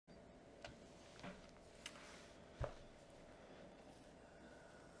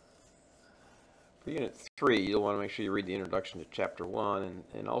for Unit 3, you'll want to make sure you read the introduction to Chapter 1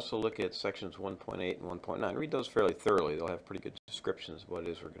 and also look at sections 1.8 and 1.9. Read those fairly thoroughly. They'll have pretty good descriptions of what it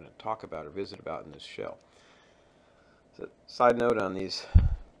is we're going to talk about or visit about in this show. So, side note on these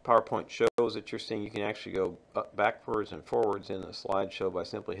PowerPoint shows that you're seeing, you can actually go backwards and forwards in the slideshow by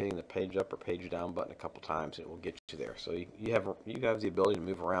simply hitting the page up or page down button a couple times. It will get you there. So you have the ability to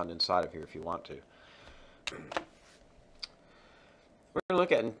move around inside of here if you want to. We're going to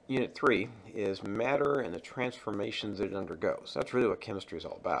look at in Unit 3 is matter and the transformations that it undergoes. That's really what chemistry is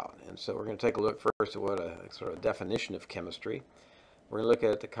all about. And so we're going to take a look first at what a sort of definition of chemistry. We're going to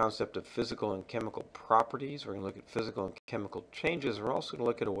look at the concept of physical and chemical properties. We're going to look at physical and chemical changes. We're also going to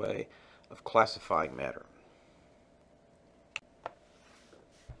look at a way of classifying matter.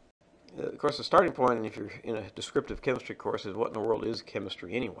 Of course, the starting point, if you're in a descriptive chemistry course, is what in the world is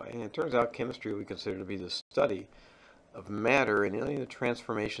chemistry anyway? And it turns out chemistry we consider to be the study of matter and any of the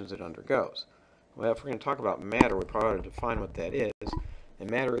transformations it undergoes. Well, if we're going to talk about matter, we probably ought to define what that is. And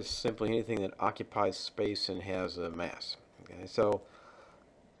matter is simply anything that occupies space and has a mass. Okay, so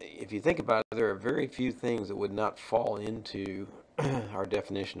if you think about it, there are very few things that would not fall into our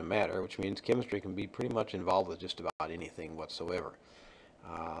definition of matter, which means chemistry can be pretty much involved with just about anything whatsoever.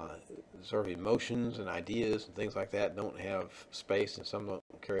 Sort of emotions and ideas and things like that don't have space, and some don't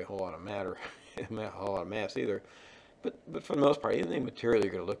carry a whole lot of matter, a whole lot of mass either. But for the most part, anything material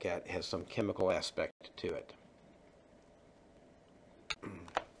you're going to look at has some chemical aspect to it.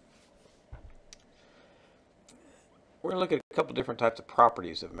 We're going to look at a couple different types of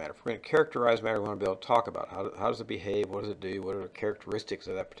properties of matter. If we're going to characterize matter, we want to be able to talk about how does it behave, what does it do, what are the characteristics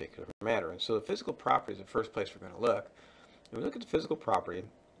of that particular matter. And so the physical property is the first place we're going to look. When we look at the physical property,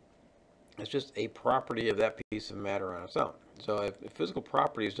 it's just a property of that piece of matter on its own. So if physical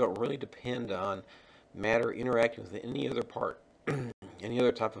properties don't really depend on matter interacting with any other part, any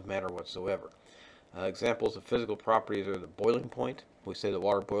other type of matter whatsoever. Examples of physical properties are the boiling point. We say the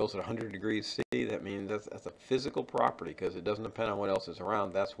water boils at 100 degrees C. That means that's a physical property because it doesn't depend on what else is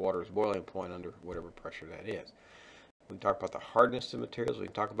around. That's water's boiling point under whatever pressure that is. We can talk about the hardness of materials. We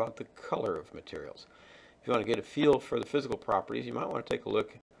can talk about the color of materials. If you want to get a feel for the physical properties, you might want to take a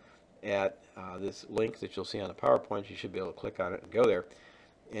look at this link that you'll see on the PowerPoint. You should be able to click on it and go there.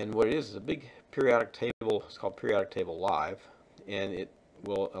 And what it is a big periodic table. It's called Periodic Table Live, and it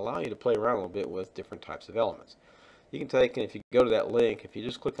will allow you to play around a little bit with different types of elements. You can take, and if you go to that link, if you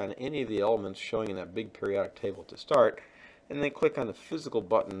just click on any of the elements showing in that big periodic table to start, and then click on the physical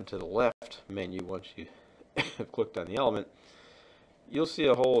button to the left menu once you have clicked on the element, you'll see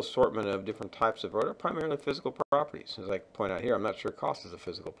a whole assortment of different types of, or primarily physical properties. As I point out here, I'm not sure cost is a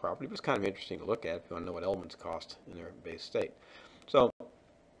physical property, but it's kind of interesting to look at if you want to know what elements cost in their base state. So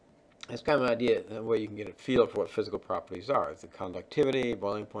that's kind of an idea, that way you can get a feel for what physical properties are. It's the conductivity,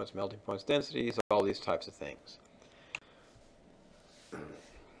 boiling points, melting points, densities, all these types of things.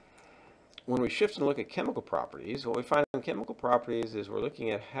 When we shift and look at chemical properties, what we find in chemical properties is we're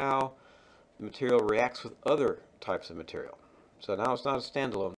looking at how the material reacts with other types of material. So now it's not a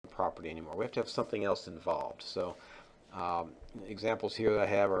standalone property anymore. We have to have something else involved. So examples here that I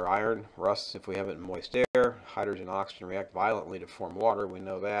have are iron rusts if we have it in moist air. Hydrogen and oxygen react violently to form water. We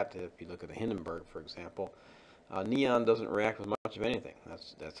know that if you look at the Hindenburg, for example. Neon doesn't react with much of anything.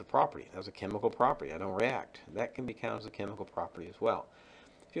 That's a property. That's a chemical property. I don't react. That can be counted as a chemical property as well.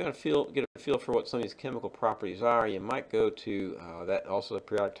 If you want to get a feel for what some of these chemical properties are, you might go to that also the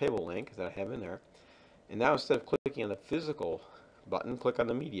periodic table link that I have in there. And now instead of clicking on the physical button, click on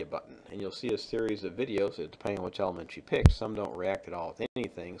the media button, and you'll see a series of videos depending on which element you pick. Some don't react at all with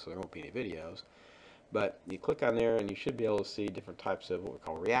anything, so there won't be any videos. But you click on there and you should be able to see different types of what we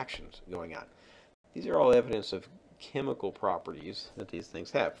call reactions going on. These are all evidence of chemical properties that these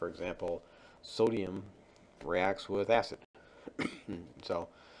things have. For example, sodium reacts with acid. So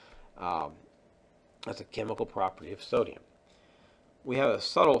that's a chemical property of sodium. We have a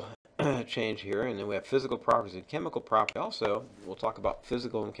subtle change here, and then we have physical properties and chemical property. Also, we'll talk about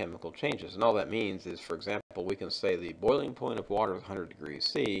physical and chemical changes, and all that means is, for example, we can say the boiling point of water is 100 degrees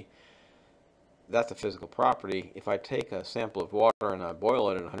C. That's a physical property. If I take a sample of water and I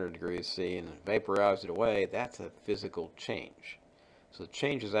boil it at 100 degrees C and vaporize it away, that's a physical change. So the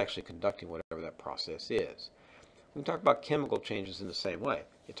change is actually conducting whatever that process is. We can talk about chemical changes in the same way.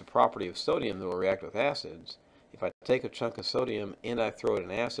 It's a property of sodium that will react with acids. If I take a chunk of sodium and I throw it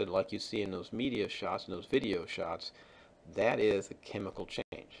in acid like you see in those media shots and those video shots, that is a chemical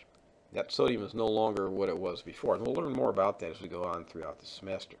change. That sodium is no longer what it was before. And we'll learn more about that as we go on throughout the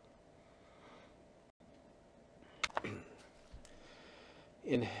semester.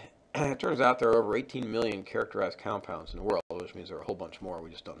 It turns out there are over 18 million characterized compounds in the world, which means there are a whole bunch more. We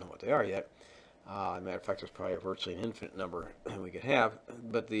just don't know what they are yet. As a matter of fact, there's probably virtually an infinite number we could have,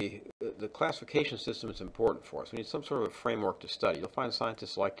 but the classification system is important for us. We need some sort of a framework to study. You'll find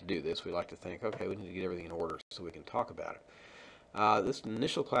scientists like to do this. We like to think, okay, we need to get everything in order so we can talk about it. This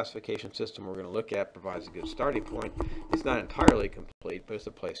initial classification system we're going to look at provides a good starting point. It's not entirely complete, but it's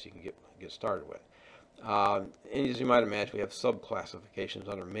a place you can get started with. And as you might imagine, we have sub-classifications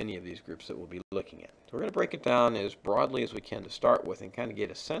under many of these groups that we'll be looking at. So we're going to break it down as broadly as we can to start with and kind of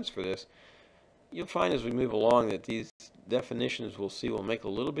get a sense for this. You'll find as we move along that these definitions we'll see will make a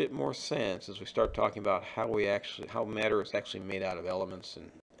little bit more sense as we start talking about how matter is actually made out of elements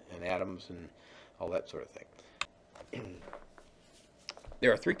and atoms and all that sort of thing.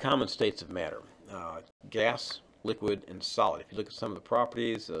 There are three common states of matter: gas, liquid, and solid. If you look at some of the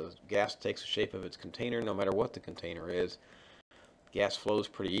properties, gas takes the shape of its container no matter what the container is. Gas flows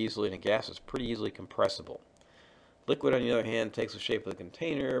pretty easily, and a gas is pretty easily compressible. Liquid, on the other hand, takes the shape of the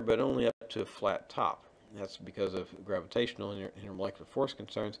container, but only up to a flat top. That's because of gravitational and intermolecular force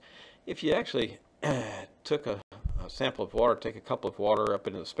concerns. If you actually took a sample of water, take a cup of water up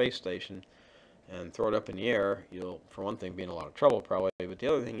into the space station and throw it up in the air, you'll, for one thing, be in a lot of trouble probably, but the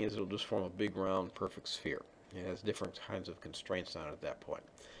other thing is it'll just form a big, round, perfect sphere. It has different kinds of constraints on it at that point.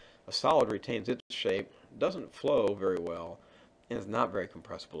 A solid retains its shape, doesn't flow very well, and is not very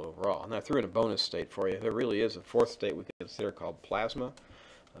compressible overall. And I threw in a bonus state for you. There really is a fourth state we consider called plasma,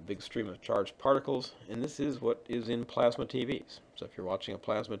 a big stream of charged particles, and this is what is in plasma TVs. So if you're watching a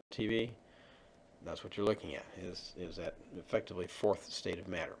plasma TV, that's what you're looking at, is that effectively fourth state of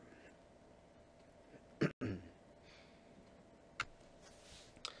matter.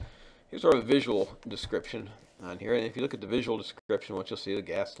 Here's our visual description on here, and if you look at the visual description, what you'll see is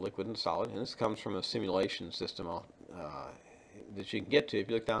gas, liquid, and solid, and this comes from a simulation system that you can get to. If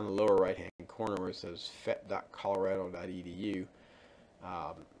you look down in the lower right-hand corner where it says fet.colorado.edu,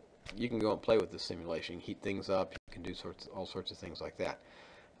 you can go and play with the simulation, heat things up, you can do all sorts of things like that.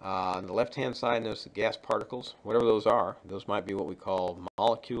 On the left-hand side, notice the gas particles, whatever those are. Those might be what we call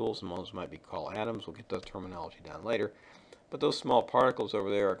molecules, and those might be called atoms. We'll get that terminology down later. But those small particles over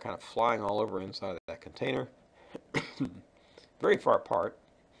there are kind of flying all over inside of that container, very far apart,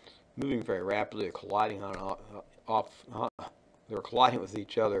 moving very rapidly, or colliding on and off. They're colliding with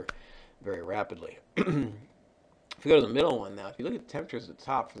each other very rapidly. If you go to the middle one now, if you look at the temperatures at the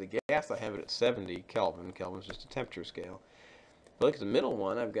top for the gas, I have it at 70 Kelvin. Kelvin is just a temperature scale. If you look at the middle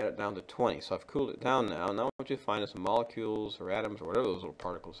one, I've got it down to 20. So I've cooled it down now. Now what you find is the molecules or atoms or whatever those little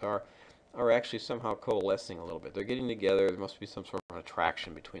particles are actually somehow coalescing a little bit. They're getting together. There must be some sort of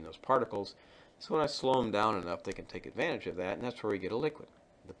attraction between those particles. So when I slow them down enough, they can take advantage of that, and that's where we get a liquid.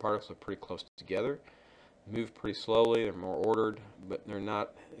 The particles are pretty close together, move pretty slowly, they're more ordered, but they're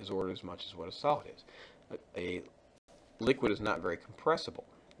not as ordered as much as what a solid is. A liquid is not very compressible.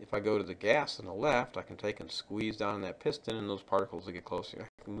 If I go to the gas on the left, I can take and squeeze down on that piston, and those particles will get closer.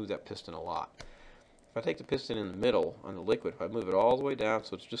 I can move that piston a lot. If I take the piston in the middle on the liquid, if I move it all the way down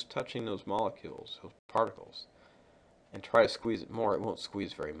so it's just touching those molecules, those particles, and try to squeeze it more, it won't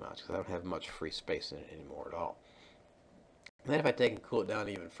squeeze very much because I don't have much free space in it anymore at all. And then if I take and cool it down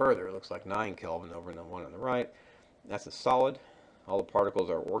even further, it looks like 9 Kelvin over in the one on the right. That's a solid. All the particles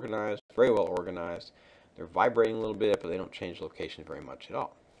are organized, very well organized. They're vibrating a little bit, but they don't change location very much at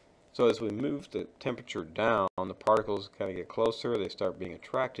all. So as we move the temperature down, the particles kind of get closer. They start being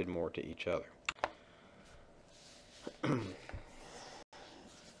attracted more to each other.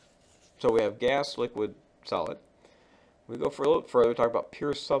 So we have gas, liquid, solid. We go for a little further, talk about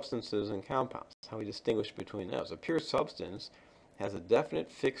pure substances and compounds, how we distinguish between those. A pure substance has a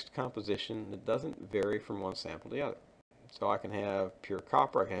definite fixed composition that doesn't vary from one sample to the other. So I can have pure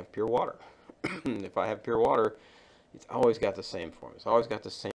copper, I can have pure water. If I have pure water, it's always got the same form. It's always got the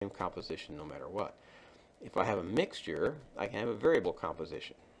same composition no matter what. If I have a mixture, I can have a variable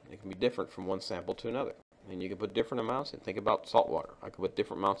composition. It can be different from one sample to another. And you can put different amounts in. Think about salt water. I could put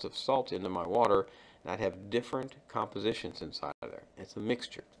different amounts of salt into my water, and I'd have different compositions inside of there. It's a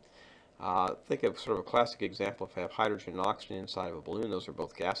mixture. Think of sort of a classic example. If I have hydrogen and oxygen inside of a balloon, those are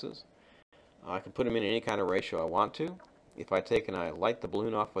both gases. I can put them in any kind of ratio I want to. If I take and I light the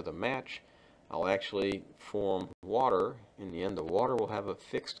balloon off with a match, I'll actually form water. In the end, the water will have a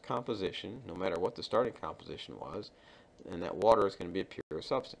fixed composition, no matter what the starting composition was, and that water is going to be a pure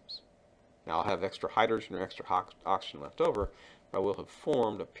substance. Now I'll have extra hydrogen or extra oxygen left over, but I will have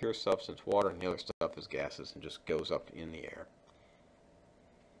formed a pure substance, water, and the other stuff is gases and just goes up in the air.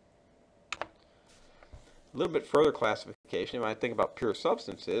 A little bit further classification, when I think about pure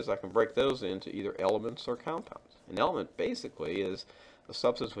substances, I can break those into either elements or compounds. An element basically is a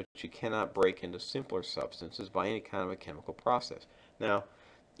substance which you cannot break into simpler substances by any kind of a chemical process. Now,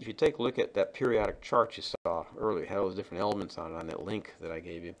 if you take a look at that periodic chart you saw earlier, had all those different elements on it on that link that I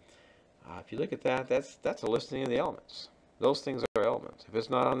gave you. If you look at that, that's a listing of the elements. Those things are elements. If it's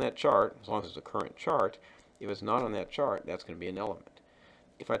not on that chart, as long as it's a current chart, if it's not on that chart, that's going to be an element.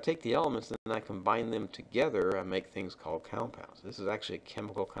 If I take the elements and I combine them together, I make things called compounds. This is actually a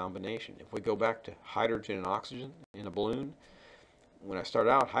chemical combination. If we go back to hydrogen and oxygen in a balloon, when I start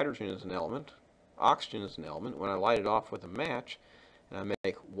out, hydrogen is an element, oxygen is an element. When I light it off with a match and I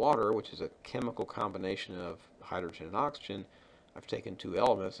make water, which is a chemical combination of hydrogen and oxygen, I've taken two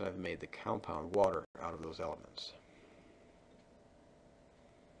elements and I've made the compound water out of those elements.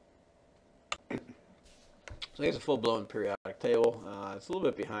 So here's a full-blown periodic table. It's a little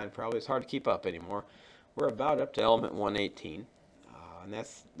bit behind probably. It's hard to keep up anymore. We're about up to element 118. And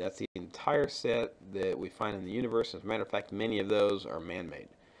that's the entire set that we find in the universe. As a matter of fact, many of those are man-made.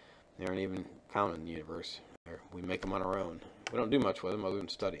 They aren't even found in the universe. We make them on our own. We don't do much with them other than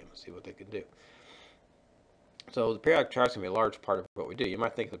study them and see what they can do. So the periodic chart is going to be a large part of what we do. You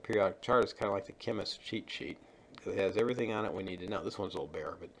might think of the periodic chart as kind of like the chemist's cheat sheet, because it has everything on it we need to know. This one's a little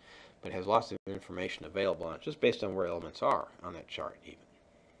bare, but it has lots of information available on it, just based on where elements are on that chart even.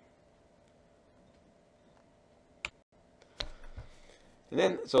 And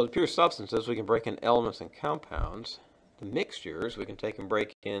then, so the pure substances, we can break in elements and compounds. The mixtures, we can take and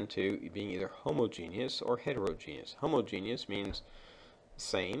break into being either homogeneous or heterogeneous. Homogeneous means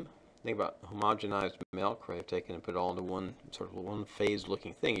same. Think about homogenized milk, where they've taken and put it all into one sort of one phase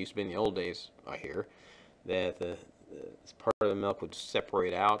looking thing. It used to be in the old days, I hear, that this part of the milk would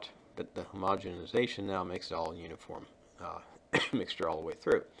separate out, but the homogenization now makes it all uniform mixture all the way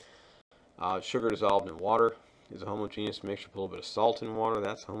through. Sugar dissolved in water is a homogeneous mixture. Put a little bit of salt in water,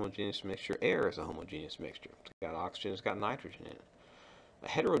 that's a homogeneous mixture. Air is a homogeneous mixture. It's got oxygen, it's got nitrogen in it. A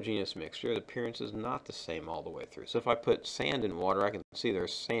heterogeneous mixture, the appearance is not the same all the way through. So if I put sand in water, I can see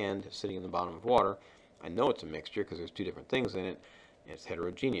there's sand sitting in the bottom of water. I know it's a mixture because there's two different things in it. And it's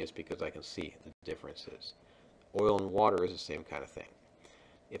heterogeneous because I can see the differences. Oil and water is the same kind of thing.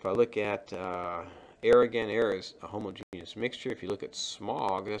 If I look at air again, air is a homogeneous mixture. If you look at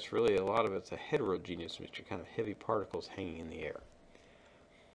smog, that's really a lot of it's a heterogeneous mixture, kind of heavy particles hanging in the air.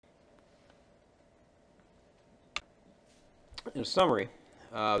 In summary,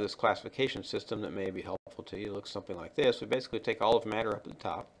 this classification system that may be helpful to you looks something like this. We basically take all of matter up at the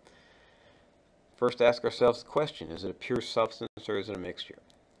top. First, ask ourselves the question, is it a pure substance or is it a mixture?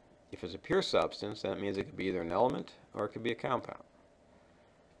 If it's a pure substance, that means it could be either an element or it could be a compound.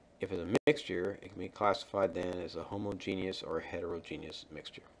 If it's a mixture, it can be classified then as a homogeneous or a heterogeneous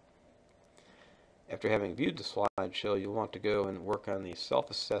mixture. After having viewed the slideshow, you'll want to go and work on the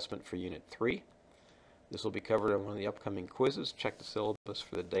self-assessment for Unit 3. This will be covered in one of the upcoming quizzes. Check the syllabus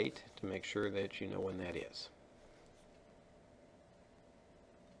for the date to make sure that you know when that is.